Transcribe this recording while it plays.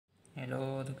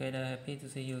Hello together, happy to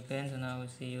see you again. So now we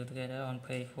see you together on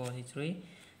page 43.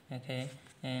 Okay,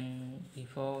 and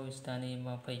before we study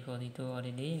about page 42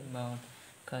 already about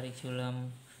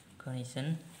curriculum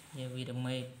condition, yeah, with the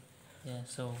map. Yeah,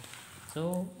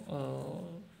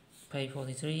 page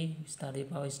 43 we study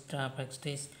about extra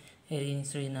practice heading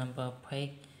 3 number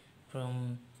page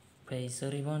from page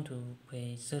 31 to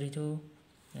page 32,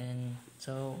 and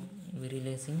so we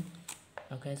releasing.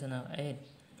 Okay, so now add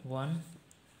 1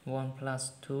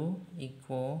 plus 2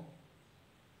 equal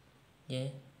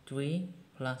 3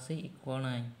 plus 6 equal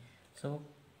 9. So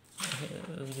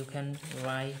you can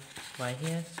write right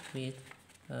here with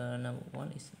number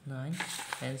 1 is 9,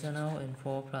 and so now in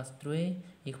 4 plus 3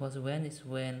 equals 1 is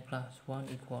 1 plus 1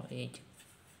 equal 8,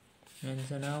 and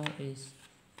so now is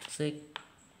 6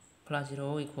 plus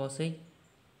 0 equals 6,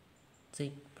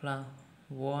 6 plus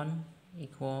 1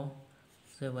 equal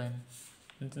 7,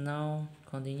 and now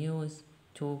continue is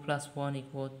 2 plus 1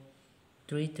 equal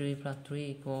 3, 3 plus 3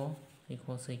 equal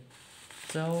 6.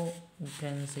 So you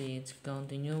can see it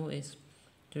continue is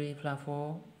 3 plus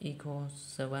 4 equals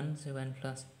 7, 7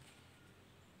 plus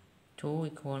 2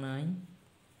 equal 9.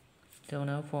 So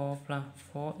now 4 plus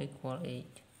 4 equal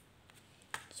 8.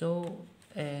 So,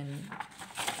 and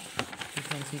you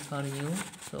can see continue.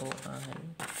 So I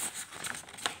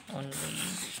only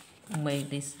make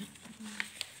this,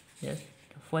 yes,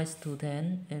 first to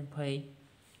 10 and page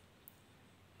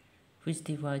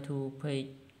 55 to page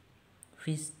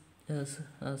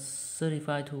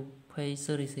 35 to page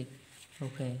 36.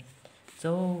 Okay,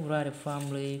 so write a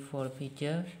family for the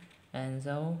picture, and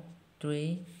so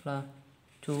 3 plus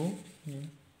 2, yeah.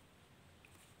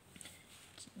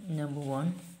 Number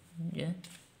 1, yeah.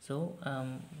 So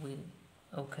we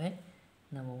okay,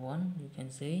 number 1 you can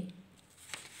see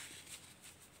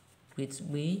with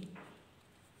B,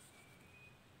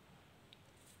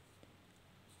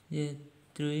 yeah,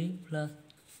 3 plus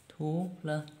 2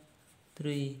 plus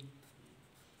 3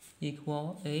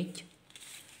 equal 8.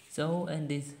 So and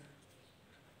this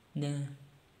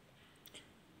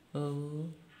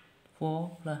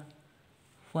 4 plus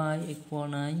 5 equal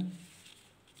 9.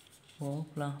 4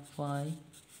 plus 5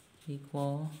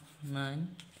 equal 9.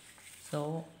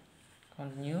 So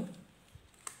continue.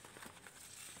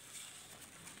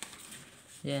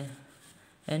 Yeah,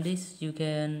 and this you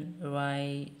can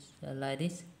write like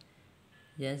this.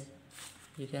 Yes,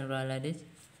 you can write like this.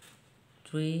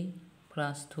 3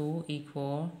 plus 2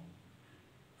 equal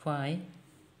 5.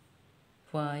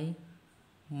 5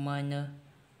 minus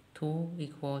 2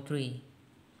 equal 3.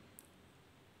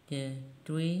 Yeah,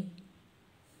 3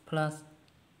 plus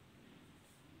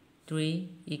 3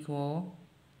 equal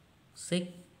 6.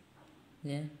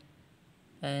 Yeah,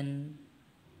 and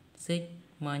 6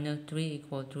 minus 3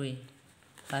 equal 3.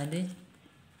 Like this.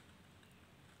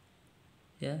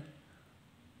 Yeah,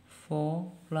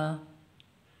 4 plus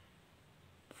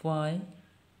 5,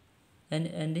 and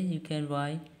then you can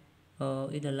write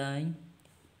in the line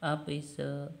up is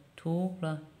 2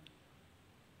 plus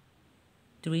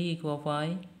 3 equal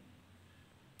 5.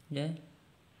 Yeah,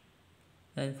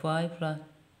 and 5 plus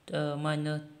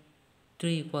minus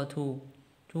 3 equal 2.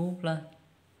 2 plus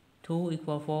 2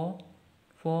 equal 4.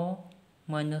 4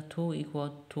 minus 2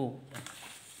 equal 2.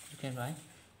 You can write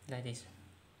like this.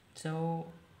 So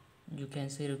you can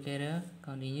see together.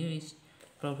 Continue is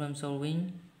problem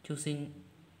solving, choosing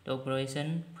the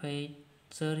operation, page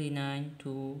 39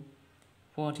 to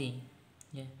 40.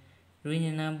 Yeah, read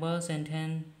the number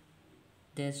sentence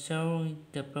that show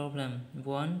the problem.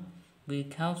 1. We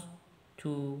count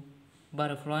to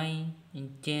butterfly in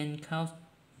chain, count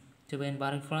 7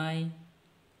 butterfly,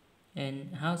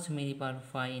 and how many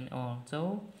butterfly in all.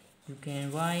 So you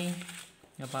can write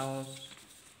about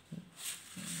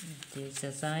the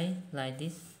exercise like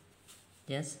this.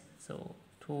 Yes, so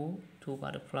 2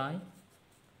 butterfly,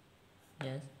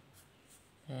 yes,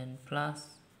 and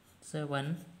plus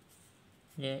 7,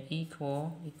 yeah,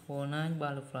 equal 9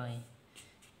 butterfly,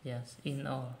 yes, in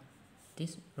all.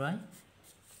 This right?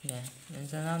 Yeah, and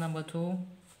so now number 2.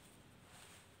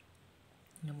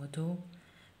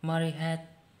 Mary had,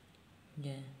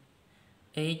 yeah,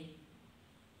 8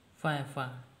 firefly.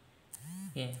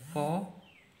 Yeah, 4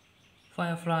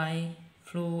 firefly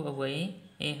flew away,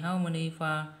 and how many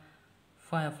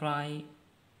firefly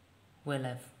were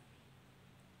left?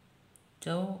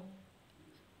 So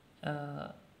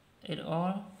it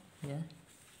all, yeah,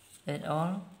 it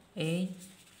all 8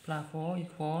 plus 4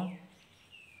 equal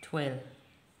 12,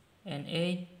 and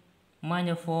 8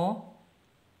 minus 4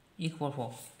 equal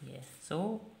 4. Yeah,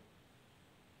 so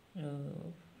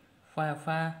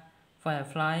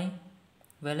firefly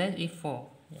value is 4.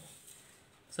 Yeah.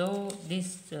 So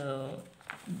this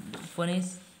finish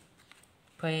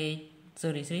page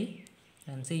 33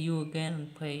 and see you again on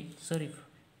page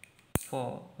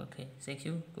 34. Okay, thank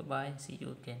you, goodbye, see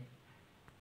you again.